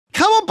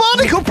a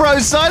Barnacle Pro,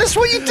 Silas.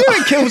 What are you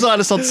doing? Kill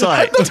Silas on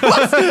sight.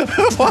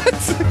 What?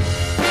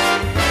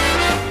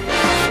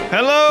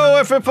 Hello,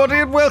 everybody,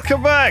 and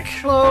welcome back.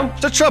 Hello.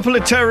 To Trouble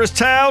in Terrorist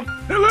Town.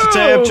 Hello.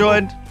 Today I'm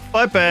joined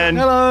by Ben.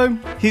 Hello.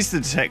 He's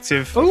the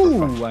detective.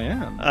 Oh, I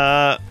am.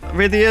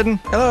 Rithian.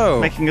 Hello.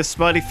 Making a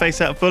smiley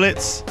face out of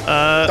bullets.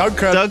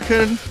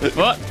 Duncan.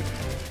 What?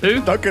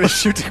 Who? Duncan is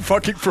shooting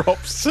fucking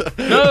props.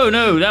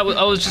 No, that was,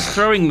 I was just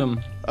throwing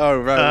them. Oh,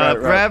 right.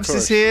 Ravs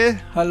is here.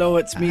 Hello,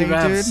 it's me,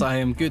 How you Ravs. doing? I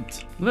am good.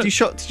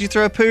 Did you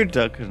throw a poo,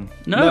 Duncan?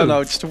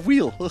 No, just a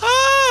wheel.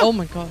 Oh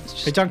my god.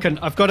 Hey, Duncan,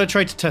 I've got a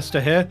traitor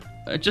tester here.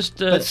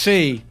 Let's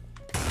see.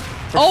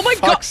 Oh my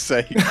god. Fuck's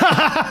sake.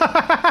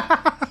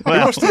 He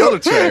was the other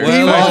chair.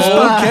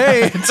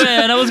 Okay.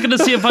 Man, I was going to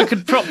see if I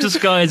could prop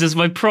disguise as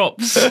my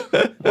props.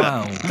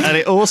 Wow. And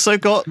it also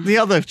got the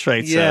other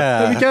traitor.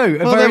 There we go. A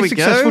Well, there very we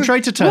successful go.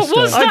 traitor tester.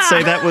 was I'd that?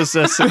 say that was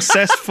a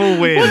successful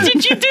win. What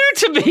did you do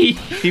to me?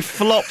 He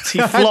flopped.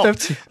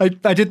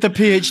 I did the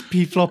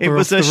PHP flopper. It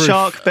was off a the roof.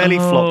 shark belly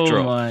flop Oh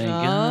drop. my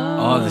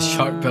god. Oh, the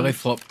shark belly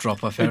flop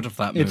drop. I've heard of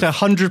that move. It's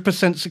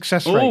 100%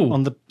 success rate Ooh.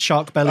 on the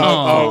shark belly.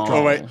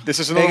 Oh, wait. This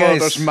is another one of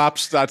guys, those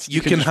maps that you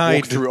can can just hide.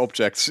 walk through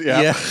objects.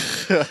 Yeah.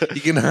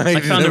 You can hide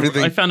and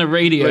everything. I found a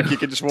radio. Like you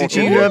can just walk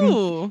Did you?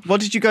 Ooh.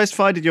 What did you guys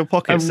find in your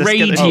pockets? A Let's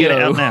get it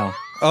radio. out now.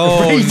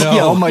 Oh, Oh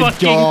no. my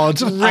Fucking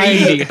god.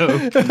 radio.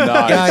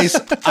 Nice.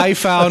 Guys, I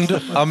found a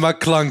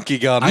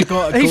McClunky gun. I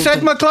got a He golden, said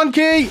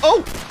McClunky.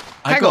 Oh,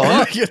 I hang got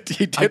on. he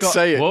did got-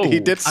 say it. whoa. He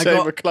did I say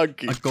got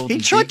McClunky. a golden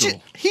He tried to.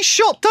 deagle. He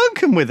shot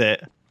Duncan with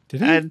it.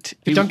 did he? And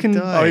Did Duncan?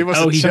 died. Oh, he was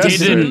Oh, a he jester.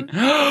 didn't.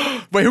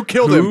 Wait, who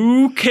killed him?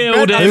 Who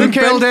killed I him? think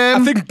killed Ben,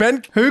 him? I think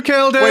Ben. Who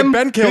killed Wait, him?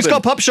 Ben killed Who's him.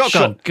 got pop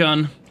shotgun?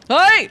 Shotgun.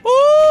 Hey!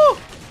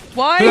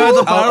 Why? Who had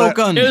the barrel Oh,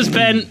 gun? It was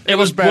Ben. It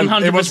was Ben.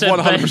 100% It was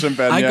 100%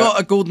 Ben. I yeah. got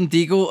a golden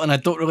deagle and I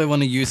don't really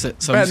want to use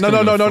it. So I'm Ben. just No.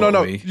 gonna go throw it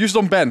away. Use it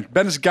on Ben.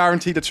 Ben is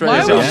guaranteed a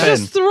Why traitor. would you Ben.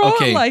 just throw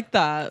Okay. it like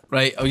that?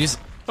 Right, I'll use.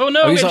 Oh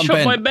no, I'll I use got it shot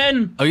on by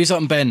Ben. Ben. I'll use it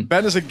on Ben.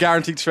 Ben is a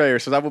guaranteed traitor,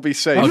 so that will be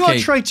safe. I'm not Okay.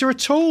 a traitor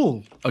at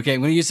all. Okay, I'm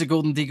going to use the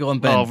golden deagle on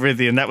Ben. Oh,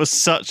 Rithian, that was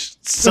such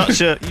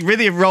a.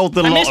 Rithian rolled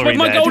the I missed lottery with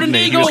my there, golden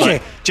didn't he? He was eagle.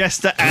 like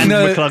Jester and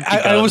No, McClunky.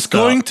 I was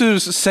going to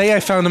say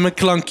I found a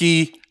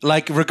McClunky,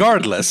 like,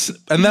 regardless.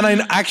 And then I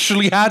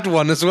actually had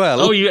one as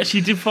well. Oh, you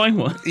actually did find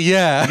one.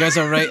 Yeah. You guys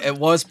are right. It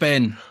was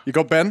Ben. You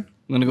got Ben?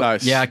 I'm gonna go.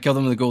 Nice. Yeah, I killed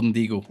him with a golden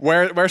deagle.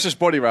 Where's his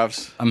body,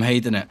 Ravs? I'm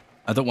hiding it.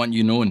 I don't want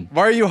you knowing.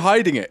 Why are you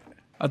hiding it?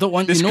 I don't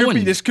want This you could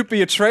knowing.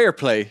 be a traitor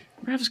play.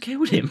 Ravs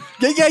killed him.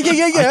 Yeah.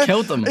 I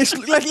killed them.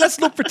 Let's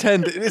not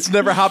pretend it's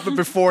never happened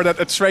before that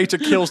a traitor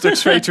kills their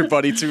traitor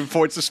buddy to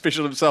avoid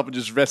suspicion of himself and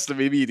just arrest him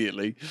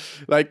immediately.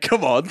 Like,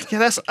 come on. Yeah,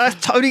 that's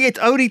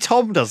only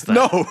Tom does that.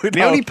 No, the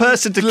no. only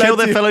person to kill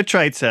their Plenty- fellow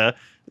traitor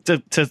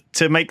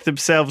to make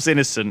themselves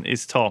innocent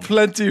is Tom.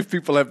 Plenty of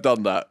people have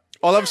done that.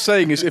 All I'm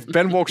saying is if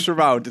Ben walks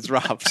around, it's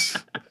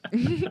Ravs.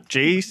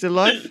 G, you still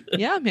alive?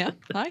 Yeah, I'm here.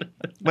 Hi.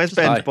 Where's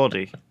Ben's Hi.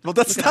 body? Well,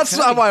 that's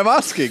not why I'm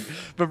asking.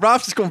 But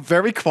Ravs has gone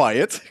very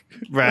quiet.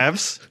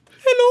 Ravs.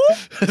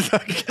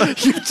 Hello?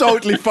 You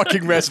totally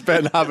fucking rest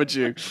Ben, haven't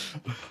you?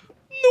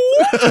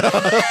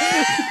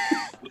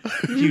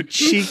 You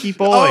cheeky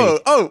boy.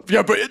 Oh,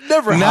 yeah, but it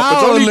never Now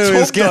happens. Only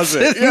Lewis Tom does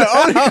gets it. Yeah,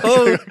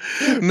 only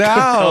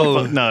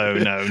No.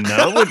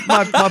 No.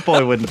 My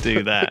boy wouldn't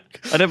do that.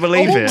 I don't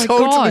believe Oh it. my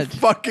totally God.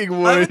 fucking I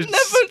would. would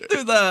never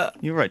do that.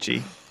 You're right, G.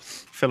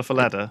 Fell off a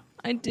ladder.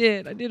 I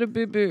did a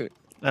boo-boo.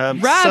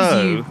 Ravs,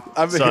 Ravs, you.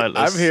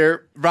 I'm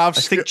here. Ravs,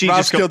 I think G Ravs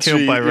just got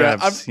killed G. by Yeah,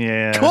 Ravs.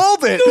 Yeah.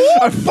 Called it.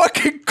 I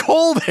fucking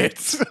called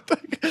it.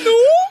 No,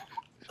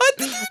 I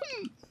didn't.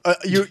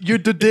 You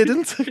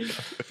didn't. I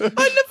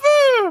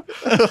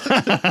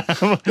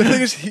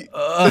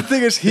The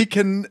thing is, he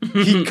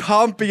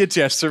can't be a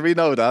jester. We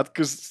know that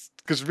because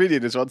really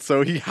is one.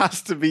 So he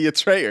has to be a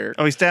traitor.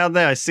 Oh, he's down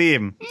there. I see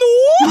him. No.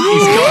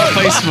 He's got a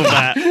baseball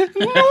bat.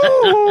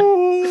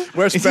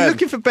 Where's Is he Ben?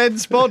 looking for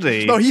Ben's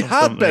body? No, he or had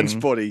something? Ben's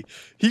body.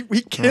 He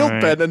killed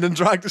Right. Ben and then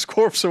dragged his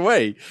corpse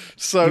away.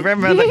 So He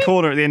ran around that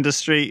corner at the end of the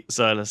street,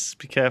 Silas.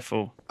 Be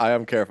careful. I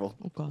am careful.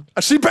 Oh god.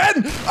 I see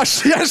Ben.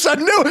 Yes, I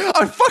knew.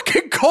 I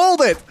fucking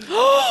called it.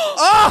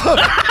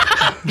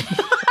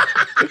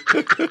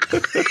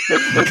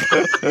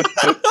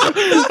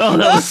 Oh,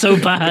 that was so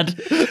bad.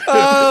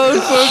 Oh,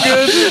 so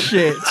good.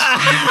 Shit.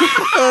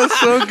 Oh,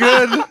 so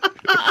good.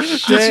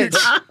 Shit.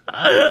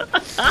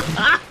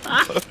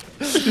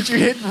 Did you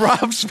hit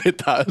Ravs with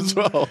that as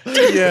well?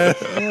 Yeah.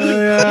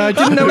 I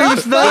didn't know he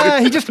was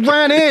there. He just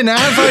ran in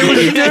as I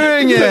was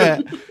doing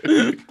it.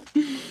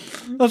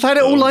 I had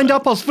it all lined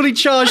up. I was fully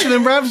charged, and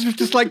then Ravs was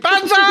just like,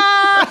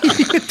 Banzai!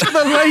 to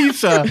the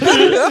laser.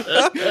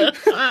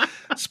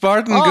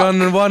 Spartan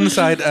gun on one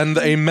side and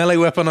a melee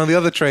weapon on the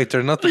other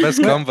traitor. Not the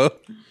best combo.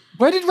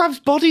 Where did Rav's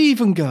body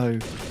even go?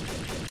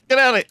 Get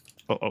out of it.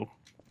 Uh-oh.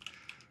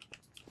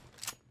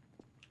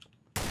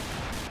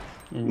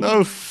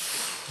 No.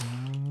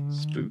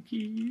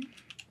 Spooky.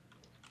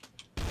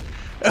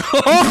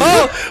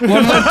 One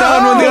went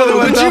down, one the other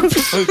went up.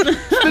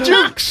 The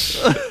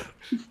Dukes.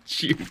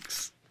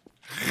 Jukes.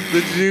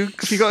 The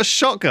Dukes. You got a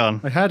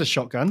shotgun. I had a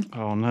shotgun.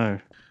 Oh no.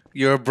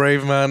 You're a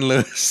brave man,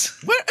 Lewis.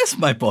 Where is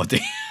my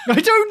body? I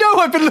don't know.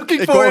 I've been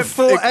looking for it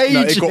for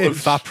ages. It got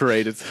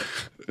evaporated.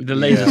 The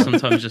laser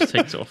sometimes just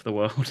takes it off the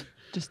world.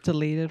 Just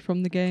deleted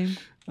from the game.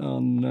 Oh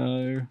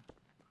no.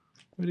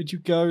 Where did you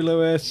go,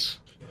 Lewis?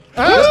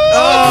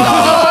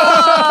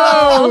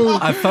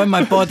 I found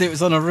my body. It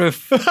was on a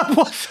roof.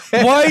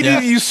 Why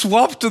did you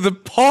swap to the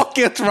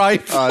pocket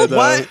rifle? I know.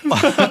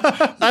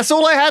 What? That's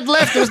all I had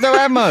left. There was no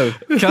ammo.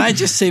 Can I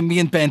just say, me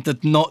and Ben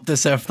did not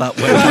deserve that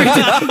weapon.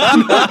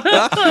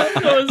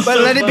 But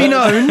let it be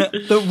known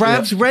that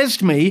Ravs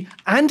rezzed me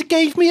and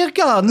gave me a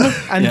gun,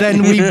 and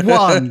then we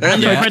won.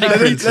 And Yeah. the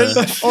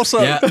Predator.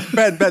 Also, Yeah.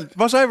 Ben,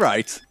 was I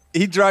right?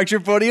 He dragged your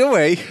body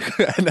away.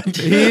 And then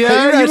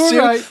Yeah, you were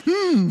right.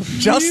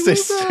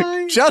 Justice. You were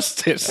right.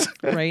 Justice.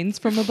 Rains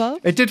from above.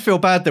 It did feel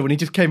bad though when he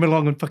just came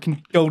along and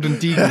fucking golden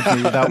deagled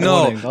me without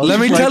No, warning. I was let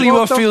me just tell like, you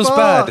what the feels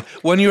fuck? bad.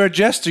 When you're a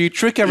jester, you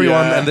trick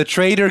everyone, Yeah. and the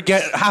traitor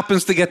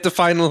happens to get the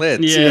final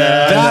hit. Yeah.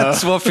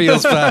 That's what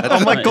feels bad. Oh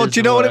my That god, is do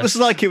you know what it worse.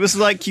 was like? It was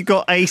like you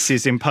got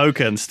aces in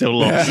poker and still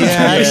lost.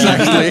 Yeah,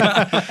 exactly.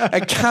 I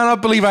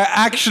cannot believe I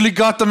actually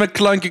got the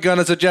McClunky gun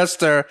as a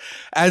jester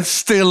and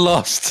still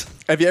lost.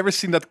 Have you ever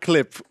seen that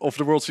clip of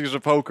the World Series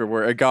of Poker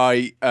where a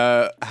guy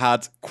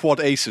had quad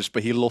aces,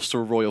 but he lost to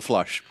a royal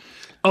flush?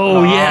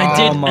 Oh yeah, I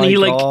did. Oh, my And he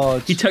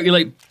God. he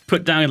totally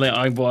put down like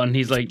I won.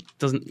 He's like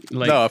doesn't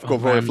like. No, I've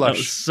got royal man, flush. That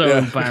was so Yeah.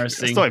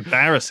 embarrassing. It's not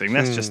embarrassing.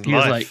 That's just He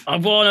was life. like, I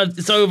won.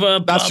 It's over.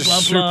 Blah, That's just blah,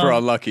 super blah.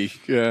 unlucky.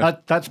 Yeah.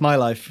 That's my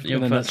life Your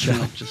in a first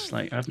nutshell. round, just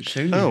like I haven't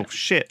shown you. oh Yet.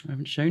 shit! I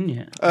haven't shown you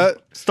yet.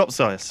 Stop,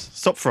 Sias.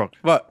 Stop, Frog.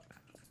 What?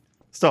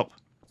 Stop,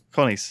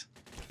 Connie's.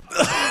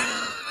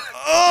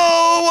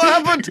 Oh,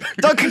 what happened?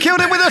 Duncan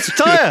killed him with a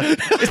tire.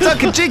 It's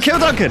Duncan. G, kill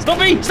Duncan. Stop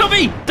me! Stop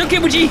me! Don't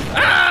get with G!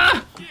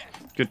 Ah!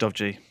 Good job,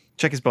 G.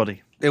 Check his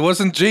body. It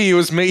wasn't G, it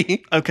was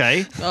me.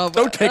 Okay. Oh,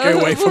 Don't take her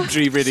away from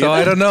G, really. So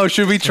I don't know.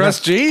 Should we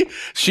trust G?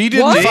 She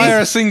didn't What? fire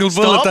a single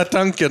bullet Stop. at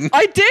Duncan.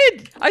 I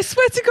did. I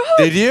swear to God.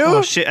 Did you?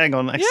 Oh shit! Hang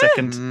on a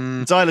second.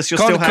 Xylus, you're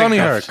still Connie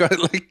her. handcuffed.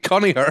 Like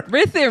Connie her.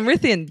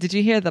 Rithian, did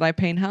you hear that I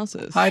paint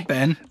houses? Hi,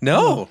 Ben.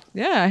 No.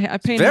 Yeah, I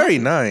paint Very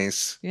houses.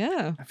 nice.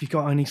 Yeah. Have you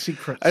got any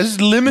secrets?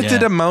 It's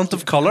limited Yeah. amount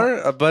of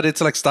color, but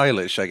it's like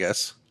stylish, I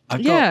guess. I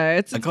got, Yeah,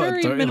 it's I got very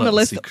a dirty little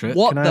minimalist. secret.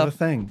 What Can I the have a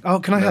thing? Oh,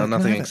 can I No, have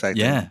nothing can I have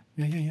exciting. Yeah.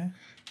 it? Yeah.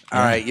 All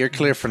right, you're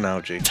clear for now,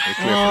 G. You're clear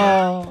for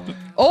now.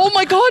 Oh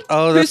my God.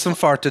 Oh, that's some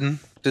farting.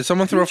 Did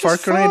someone throw a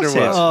fart grenade or farted?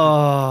 what?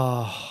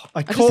 Oh,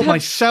 I caught had-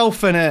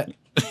 myself in it.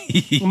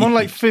 I'm on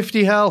like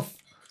 50 health.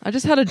 I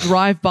just had a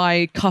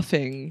drive-by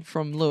cuffing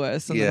from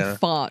Lewis, and then Yeah. a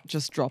fart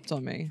just dropped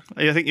on me.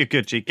 I think you're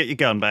good, G. Get your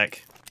gun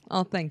back.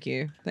 Oh, thank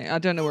you. I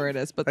don't know where it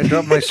is, but I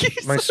dropped my thank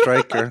you my so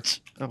striker.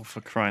 much. Oh, for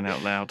crying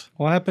out loud.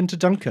 What happened to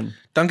Duncan?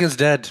 Duncan's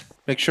dead.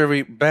 Make sure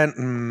we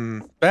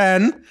Ben.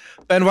 Ben,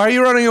 why are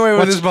you running away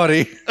with his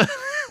body?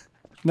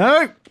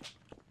 No!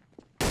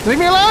 Leave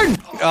me alone!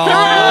 Oh,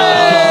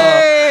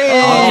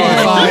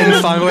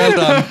 fine. Well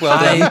done. Well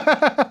done.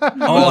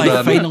 I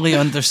done. finally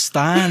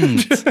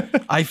understand.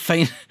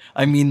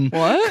 I mean,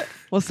 What?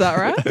 What's that,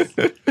 Raz?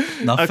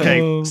 nothing.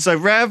 Okay, so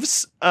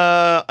Ravs,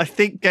 I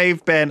think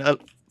gave Ben a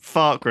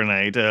fart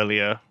grenade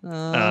earlier.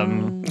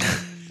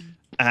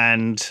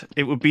 And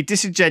it would be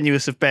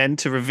disingenuous of Ben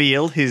to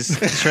reveal his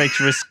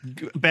traitorous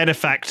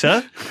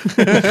benefactor.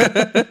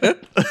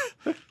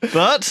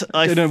 But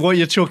I don't know what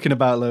you're talking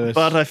about, Lewis.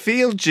 I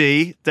feel,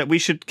 G, that we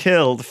should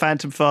kill the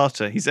Phantom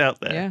Farter. He's out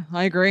there. Yeah,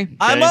 I agree.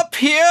 I'm up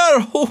here.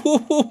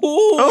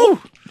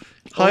 Oh!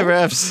 Hi,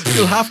 Ravs.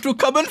 You'll have to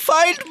come and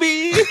find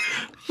me.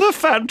 The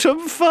Phantom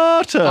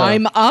Farter.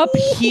 I'm up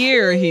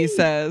here, he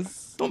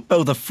says. Don't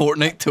build a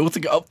Fortnite tool to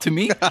get up to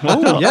me.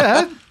 Oh,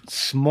 yeah.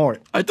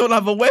 Smart. I don't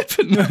have a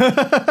weapon. Where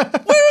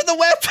are the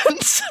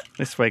weapons?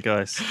 This way,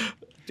 guys.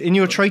 In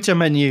your traitor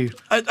menu.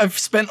 I've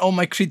spent all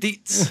my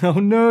credits. Oh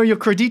no, your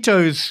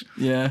creditos.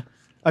 Yeah.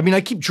 I mean,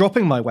 I keep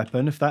dropping my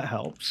weapon, if that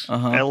helps.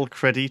 El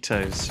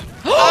Creditos.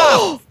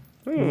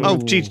 Oh,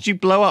 G, did you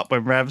blow up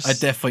when Ravs? I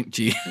think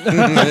G.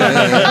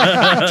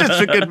 Just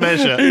for good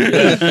measure.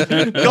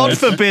 God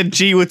forbid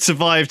G would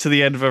survive to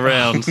the end of a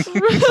round.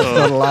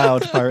 Not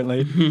allowed,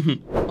 apparently.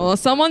 Well,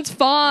 someone's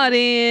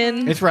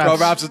farting. It's Oh, Ravs.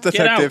 Rab's a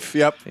detective.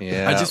 Yep.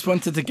 Yeah. I just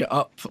wanted to get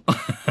up.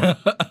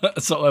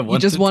 That's all I wanted. You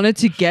just wanted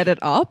to get it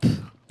up?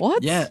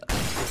 What? Yeah.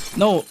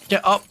 No,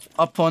 get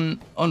up on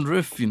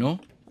roof, you know?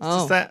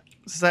 Oh.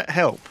 Does that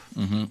help?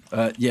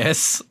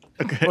 Yes.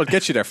 Well, it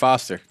gets you there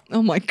faster.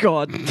 Oh my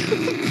God.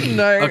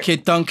 No. Okay,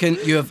 Duncan,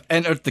 you have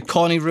entered the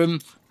Connie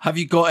room. Have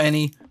you got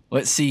any?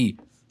 Let's see.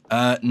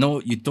 No,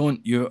 you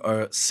don't. You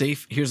are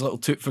safe. Here's a little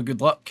toot for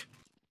good luck.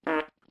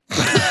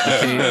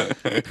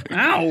 Okay.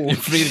 Ow! You're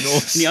free to go.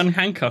 Can you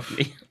unhandcuff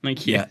me?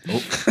 Thank you. Yeah.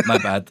 Oh, my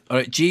bad. All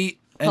right, G,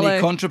 any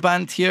Hello.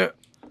 contraband here?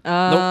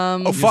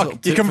 Um, Oh,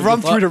 fuck. You can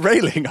run through the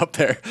railing up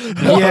there.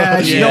 Yeah,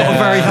 it's not a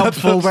very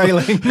helpful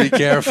railing. Be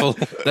careful.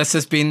 This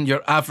has been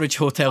your average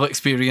hotel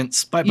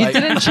experience. Bye You bye.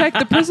 didn't check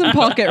the prison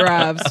pocket,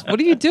 Ravs. What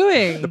are you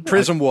doing?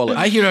 Prison wallet.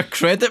 I hear a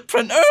credit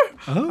printer.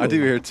 I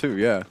do hear too,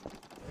 yeah.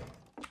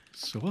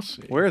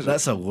 Saucy. Where is it?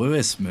 That's a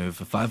Lewis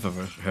move if I've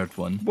ever heard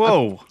one.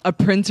 Whoa. A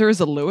printer is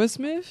a Lewis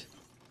move?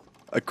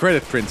 A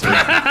credit printer.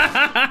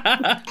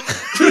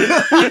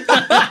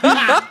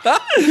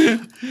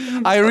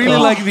 I really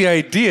like the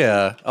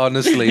idea,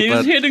 honestly. He was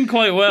but hidden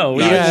quite well.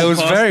 We yeah, it walked was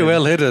past very him.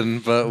 well hidden,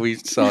 but we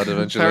saw it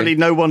eventually. Apparently,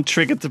 no one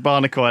triggered the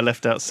barnacle I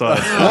left outside.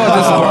 Oh,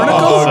 there's a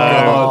barnacle? So,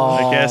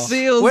 I guess.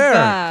 Feels Where?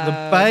 bad.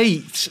 The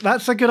bait.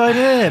 That's a good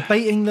idea.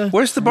 Baiting the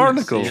Where's the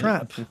barnacle?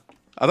 trap.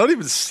 I don't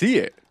even see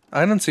it.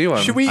 I don't see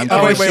one. Should we?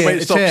 I Wait, see it. wait,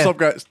 It's stop, here. stop,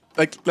 guys.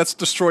 Like, let's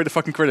destroy the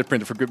fucking credit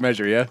printer for good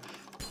measure, yeah?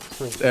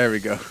 There we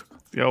go.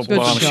 The old Good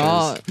barnacles.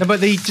 shot. No, but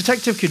the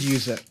detective could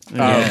use it.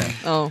 Yeah.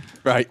 Oh.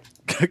 Right.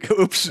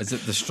 Oops. Is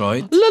it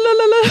destroyed? La la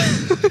la la.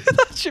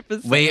 That ship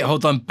is. Wait,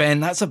 hold on, Ben.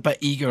 That's a bit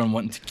eager and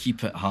wanting to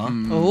keep it, huh?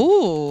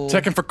 Oh.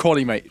 Checking for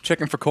Connie, mate.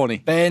 Checking for Connie.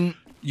 Ben,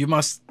 you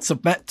must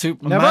submit to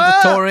a Never.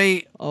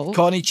 mandatory Oh.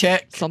 Connie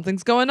check.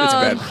 Something's going It's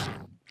on. Ben.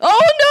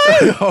 Oh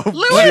no!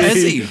 Where Lewis!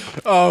 is he?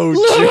 Oh,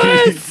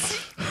 Lewis!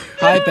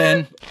 Hi,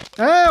 Ben.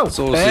 Oh!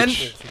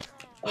 Sausage.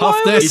 Half Why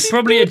was this. He's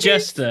probably a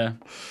jester.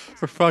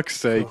 for fuck's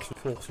sake.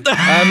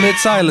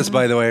 It's Silas,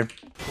 by the way.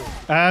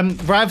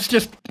 Rav's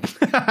just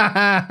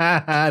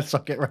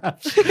suck it,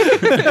 Ravs.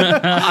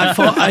 I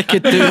thought I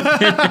could do.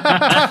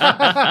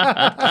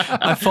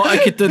 I thought I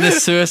could do the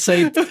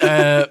suicide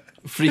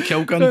free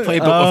kill gun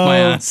playbook with my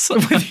ass.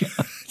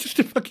 Just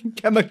a fucking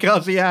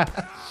kamikaze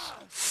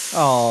ass.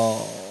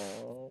 Oh.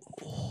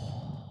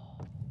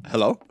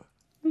 Hello?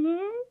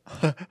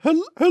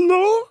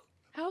 Hello?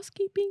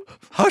 Housekeeping.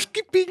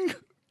 Housekeeping?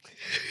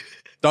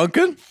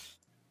 Duncan?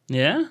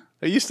 Yeah?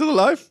 Are you still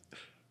alive?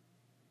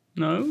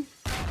 No?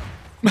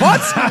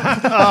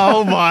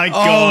 Oh my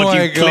god!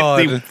 my you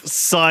God. clipped the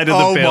side of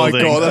the Oh my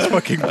building. god, that's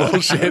fucking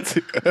bullshit.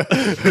 I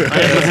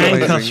have the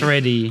handcuffs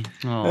ready.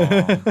 Oh.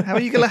 How are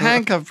you going to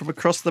handcuff from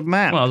across the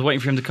map? Well, I was waiting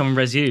for him to come and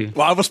res you.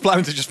 Well, I was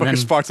planning to just fucking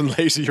Then- Spartan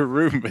laser your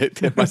room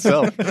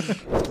myself.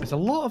 There's a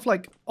lot of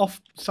like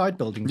off-side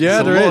buildings.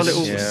 Yeah, There's there a lot is. of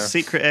little Yeah.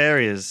 secret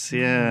areas.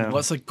 Yeah.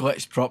 Lots of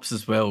glitch props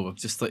as well, with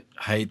just like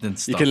hiding and You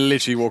stuff. can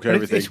literally walk But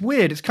everything. it's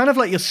weird. It's kind of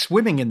like you're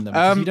swimming in them.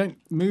 'Cause you don't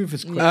move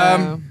as quick.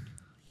 Yeah.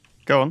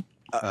 Go on.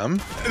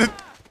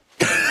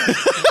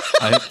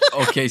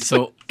 Okay,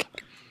 so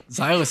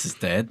Xylus is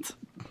dead.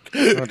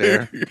 Oh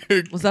dear.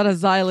 Was that a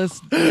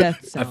Xylus death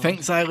I sound? think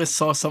Xylus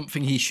saw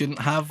something he shouldn't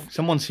have.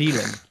 Someone's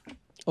healing.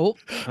 Oh.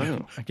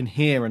 I can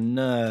hear a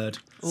nerd.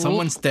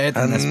 Someone's dead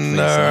in this place.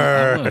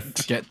 I'm gonna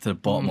get to the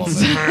bottom of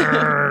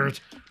it.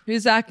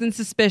 Who's acting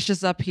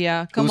suspicious up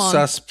here? Come Who's on.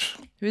 susp?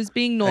 Who's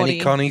being Any naughty?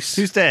 Connies?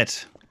 Who's dead?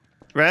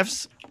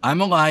 Revs? I'm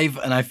alive,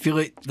 and I feel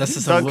like this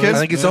is a Duncan? Lewis I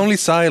think it's move. only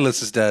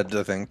Silas is dead,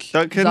 I think.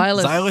 Duncan?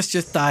 Xylus. Xylus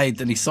just died,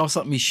 and he saw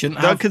something he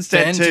shouldn't Duncan's have.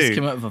 dead Ben too. just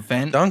came out of a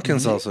vent.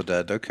 Duncan's also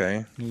dead,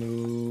 okay.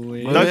 Duncan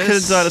and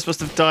Xylus must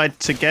have died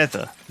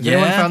together. Has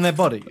anyone Yeah. found their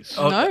bodies?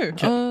 Oh,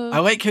 No. I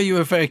like how you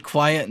were very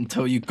quiet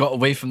until you got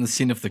away from the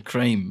scene of the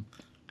crime.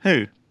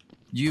 Who?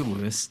 You,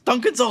 Lewis.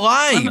 Duncan's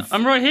alive!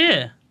 I'm right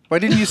here. Why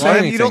didn't you say Why are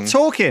anything? you not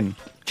talking?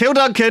 Kill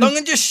Duncan!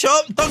 Duncan just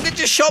shot me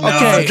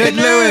Okay, with a then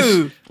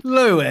canoe!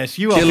 Lewis,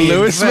 you are Kill being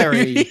Lewis,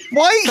 very...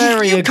 Why?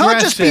 Very You can't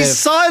just be aggressive.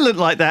 silent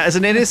like that as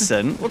an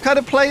innocent. What kind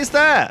of play is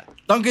that?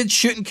 Duncan's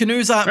shooting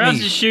canoes at Raz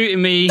me. is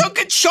shooting me.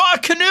 Duncan shot a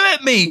canoe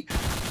at me!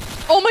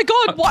 Oh my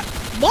god, what?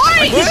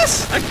 Why?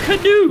 Lewis? A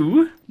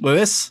canoe?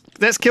 Lewis?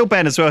 Let's kill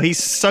Ben as well.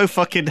 He's so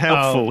fucking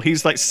helpful.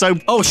 He's like so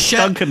Oh, shit.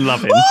 Duncan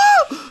loving.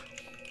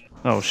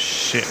 Oh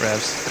shit,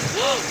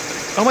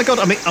 Revs. Oh my god,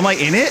 am I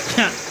in it?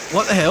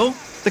 What the hell?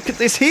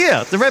 It's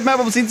here. The red map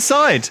was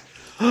inside.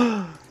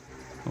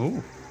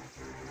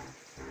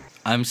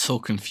 I'm so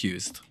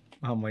confused.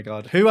 Oh my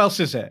god. Who else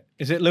is it?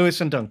 Is it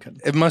Lewis and Duncan?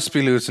 It must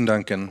be Lewis and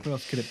Duncan. Who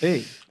else could it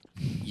be?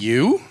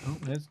 You? Oh,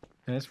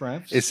 there's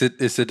Ravs.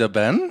 Is it a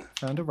Ben?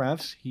 Found a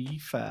Ravs. He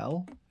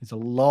fell. There's a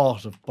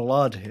lot of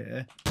blood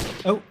here.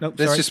 Oh, no,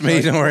 That's sorry, just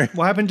me, don't worry.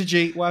 What happened to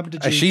G? What happened to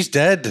G? She's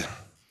dead.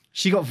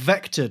 She got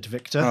vectored,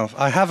 Victor. Oh,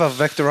 I have a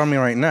vector on me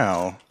right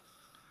now.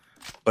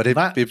 But it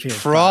That feels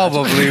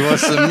probably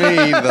wasn't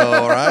me,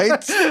 though,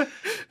 right?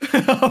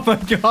 Oh my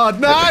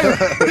god, no!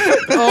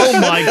 Oh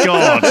my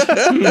god.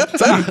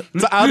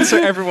 To answer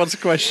everyone's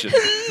question,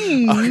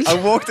 I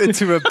walked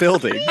into a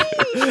building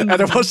and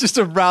there was just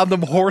a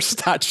random horse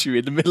statue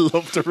in the middle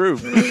of the room.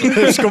 It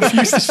just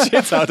confused the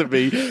shit out of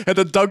me. And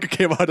then Duncan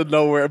came out of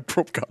nowhere and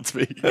prop got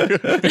me.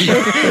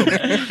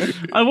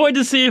 I wanted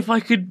to see if I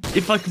could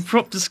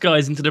prop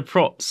disguise into the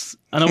props,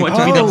 and I wanted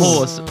to be the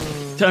horse.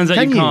 Turns out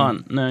Can you you?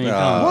 can't. No, you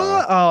can't.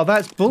 What? Oh,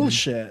 that's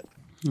bullshit.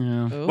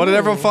 Yeah. What did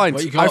everyone find?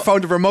 What you got? I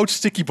found a remote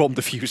sticky bomb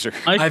diffuser.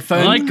 I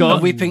found a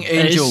weeping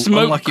angel, a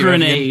smoke unlucky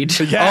grenade.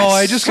 Yes. Oh,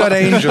 I just got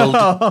angeled.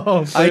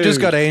 Oh, I just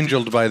dude. got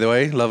angeled, by the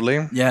way.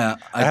 Lovely. Yeah,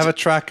 I have a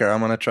tracker. I'm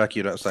going to track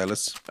you,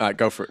 Silas. Alright,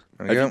 go for it.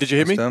 There you go. Did you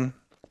hear me? That's done.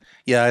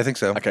 Yeah, I think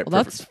so. Okay,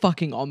 Well, that's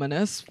fucking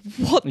ominous.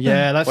 What?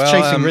 Yeah, that's Well,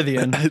 chasing um,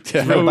 Rythian.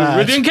 Yeah. Real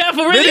bad. Rythian,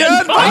 careful,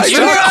 Rythian!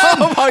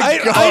 Oh my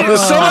god!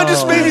 Someone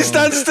just made me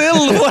stand still.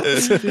 What?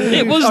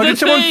 It was Oh, the did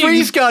someone thing.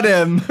 freeze gun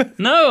him?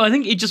 No, I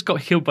think he just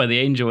got killed by the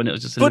angel and it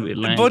was just a little bit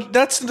lame. But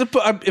that's the.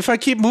 If I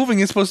keep moving,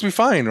 it's supposed to be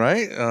fine,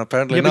 right?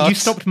 Apparently Yeah, not. but you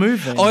stopped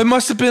moving. Oh, it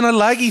must have been a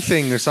laggy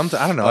thing or something.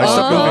 I don't know. I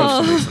stopped moving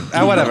for some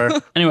reason.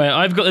 Whatever. Anyway,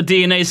 I've got the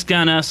DNA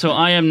scanner, so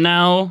I am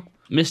now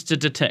Mr.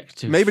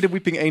 Detective. Maybe the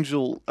weeping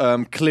angel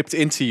clipped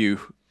into you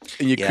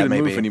and you couldn't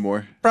move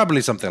anymore.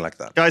 Probably something like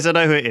that. Guys, I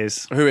know who it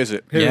is. Who is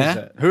it? Who is Yeah.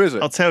 it? Who is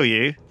it? I'll tell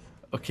you.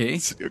 Okay.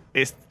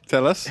 It's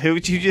Tell us. who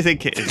do you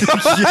think it is?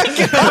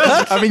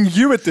 I mean,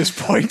 you at this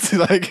point,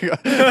 like,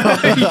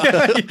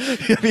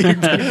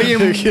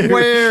 Being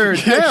weird.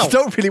 you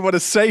don't really want to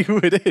say who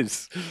it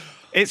is.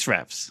 It's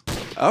Ravs.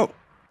 Oh,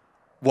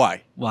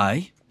 why?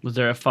 Why? Was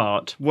there a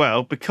fart?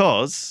 Well,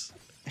 because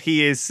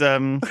he is.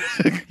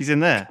 He's in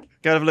there.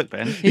 Go and have a look,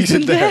 Ben. He's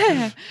in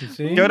there.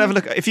 Go and have a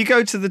look. If you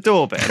go to the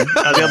door, Ben,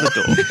 the other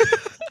door.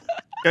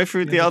 Go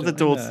through the other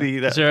door to the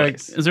that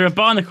place. Is there a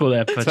barnacle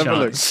there, Let's have a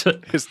look.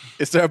 perchance?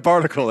 Is there a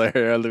barnacle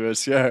there,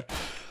 Lewis? Yeah.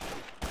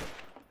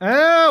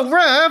 Oh,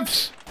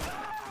 Ravs!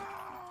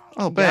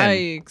 Oh, Ben.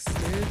 Yikes,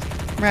 dude.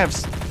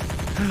 Ravs.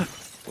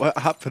 What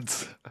happened?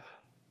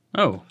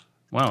 Oh,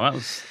 wow, that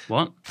was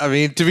what? I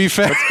mean, to be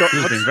fair,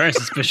 You've been very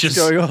suspicious.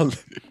 What's going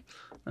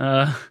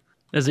on?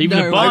 There's even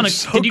No, a I'm barnacle.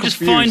 so Did you just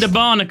confused. find a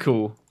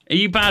barnacle? Are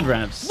you bad,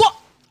 Ravs? What?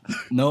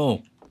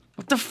 No.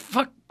 What the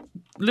fuck?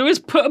 Lewis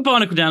put a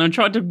barnacle down and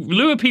tried to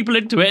lure people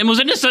into it and was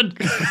innocent.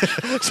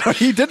 So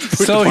he didn't put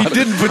so the he barnacle-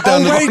 didn't put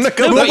down the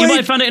barnacle. No, but you might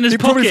have found it in his he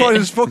probably pocket. found it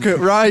in his pocket,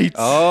 right?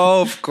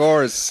 Oh, of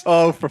course.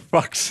 Oh, for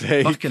fuck's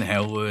sake. Fucking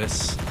hell,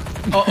 Lewis.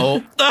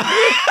 Uh-oh.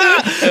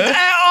 It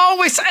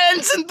always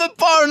ends in the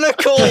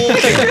barnacle.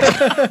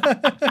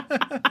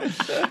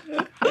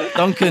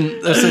 Duncan,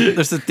 there's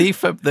a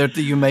defib there.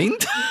 Do you mind?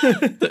 Do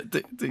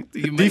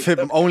you mind? Defib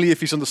him only if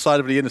he's on the side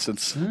of the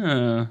innocents.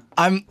 Ah.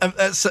 I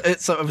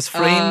was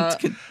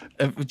framed.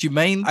 Would you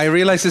mind? I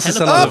realize this is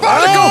a lot of.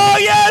 Oh,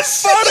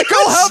 yes!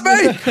 Barnacle, help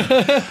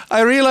me!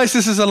 I realize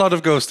this is a lot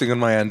of ghosting on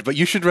my end, but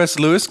you should rest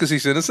Lewis because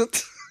he's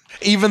innocent,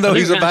 even though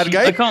he's a bad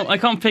guy. I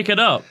can't pick it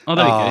up. Oh,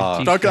 there you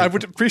go. Duncan, I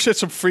would appreciate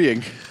some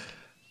freeing.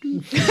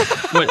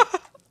 Wait.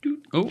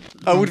 Oh,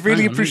 I would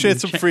really hang on, appreciate let me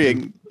some check.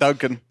 freeing,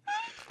 Duncan.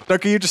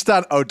 Duncan, you just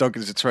stand. Oh,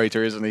 Duncan's a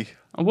traitor, isn't he?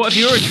 What if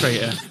you're a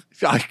traitor?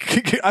 I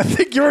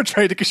think you're a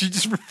traitor because you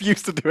just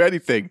refuse to do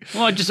anything.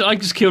 Well, I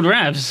just killed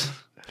Ravs.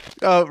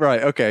 Oh,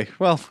 right. Okay.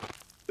 Well,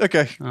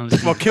 okay. Oh, this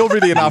is- Well, kill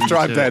Rythian after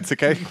I'm dead,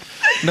 okay?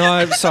 No,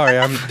 I'm sorry.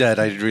 I'm dead.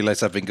 I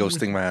realize I've been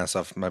ghosting my ass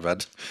off. My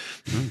bad.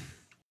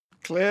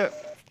 Clear.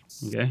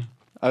 Okay.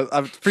 I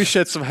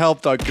appreciate some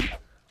help, Duncan.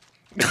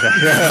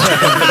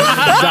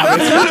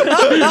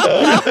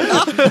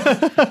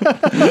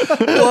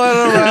 What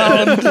a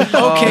round.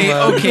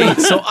 Okay.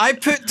 So I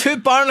put 2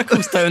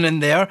 barnacles down in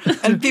there,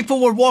 and people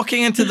were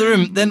walking into the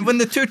room. Then, when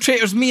the 2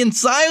 traitors, me and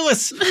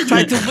Silas,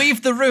 tried to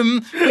leave the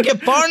room, we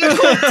get barnacled.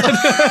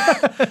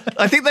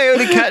 I think they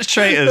only catch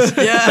traitors.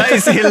 Yeah. That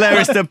is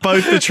hilarious that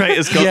both the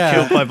traitors got Yeah.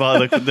 killed by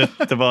barnacle.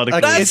 The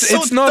barnacle. That's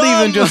It's so not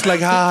even dumb. just like,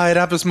 it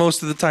happens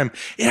most of the time.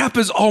 It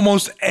happens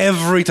almost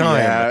every time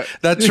Yeah.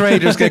 that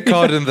traitors get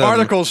caught in them.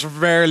 Barnacles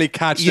rarely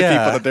catch the Yeah.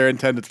 people that they're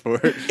intended for.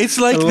 It's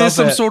like love there's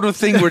some it. sort of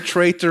thing where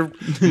traitor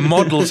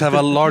models have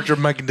a larger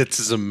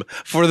magnetism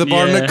for the Yeah.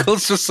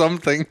 barnacles or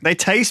something. They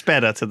taste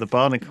better to the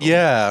barnacle.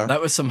 Yeah.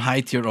 That was some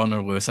high to your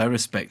honor, Lewis. I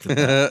respected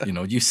that.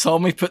 You saw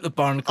me put the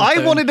barnacle I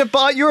down. wanted to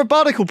buy. You're a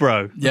barnacle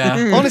bro.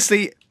 Yeah.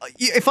 Honestly,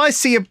 if I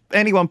see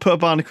anyone put a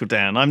barnacle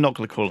down, I'm not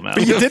going to call them out.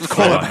 But you did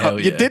call him hell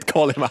out. You yeah. did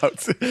call him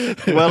out.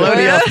 Well,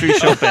 only after he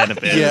shot Ben a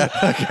bit. Yeah.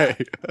 Okay.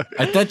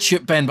 I did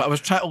shoot Ben, but I was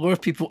trying to lure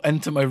people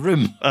into my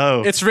room.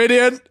 Oh. It's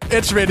Rythian.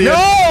 It's Rythian.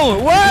 No!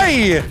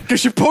 Why?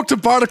 Because you poked a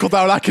barnacle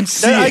down, I can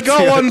see I it.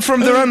 got one from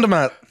the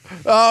randomat.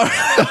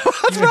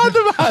 What's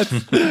random at?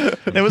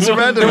 There was a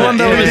random The one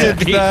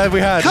that yeah. we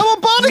had. Come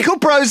on, barnacle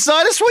bro,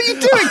 Silas. What are you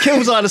doing?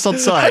 Kill Silas on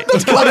sight.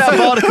 Called out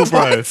barnacle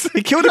bro.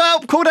 He called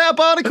out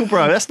barnacle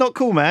bro. That's not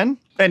cool, man.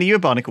 Ben, are you a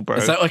barnacle bro?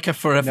 Is that like a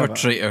forever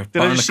traitor?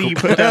 Did I just see you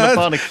Barnacle. put down a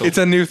barnacle? It's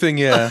a new thing,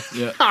 yeah.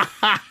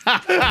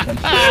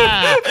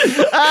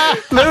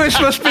 Lewis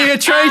must be a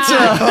traitor.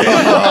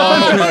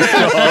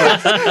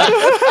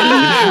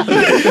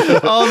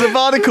 Oh, the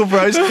barnacle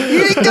bros. You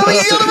didn't go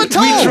easy on them at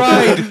all. We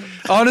tried.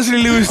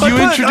 Honestly, Lewis, you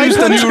introduced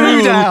I a put new two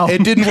rule. down.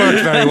 It didn't work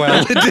very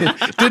well.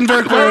 It didn't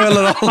work very well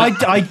at all.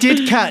 I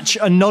did catch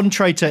a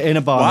non-traitor in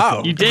a barnacle.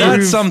 Wow. You did.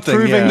 That's something,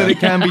 Proving yeah. that it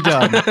can be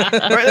done. Right,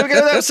 there we go.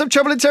 That was some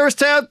Trouble in Terrorist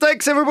Town.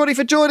 Thanks, everybody,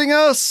 for joining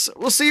us.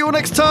 We'll see you all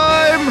next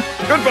time.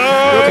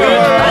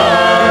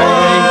 Goodbye.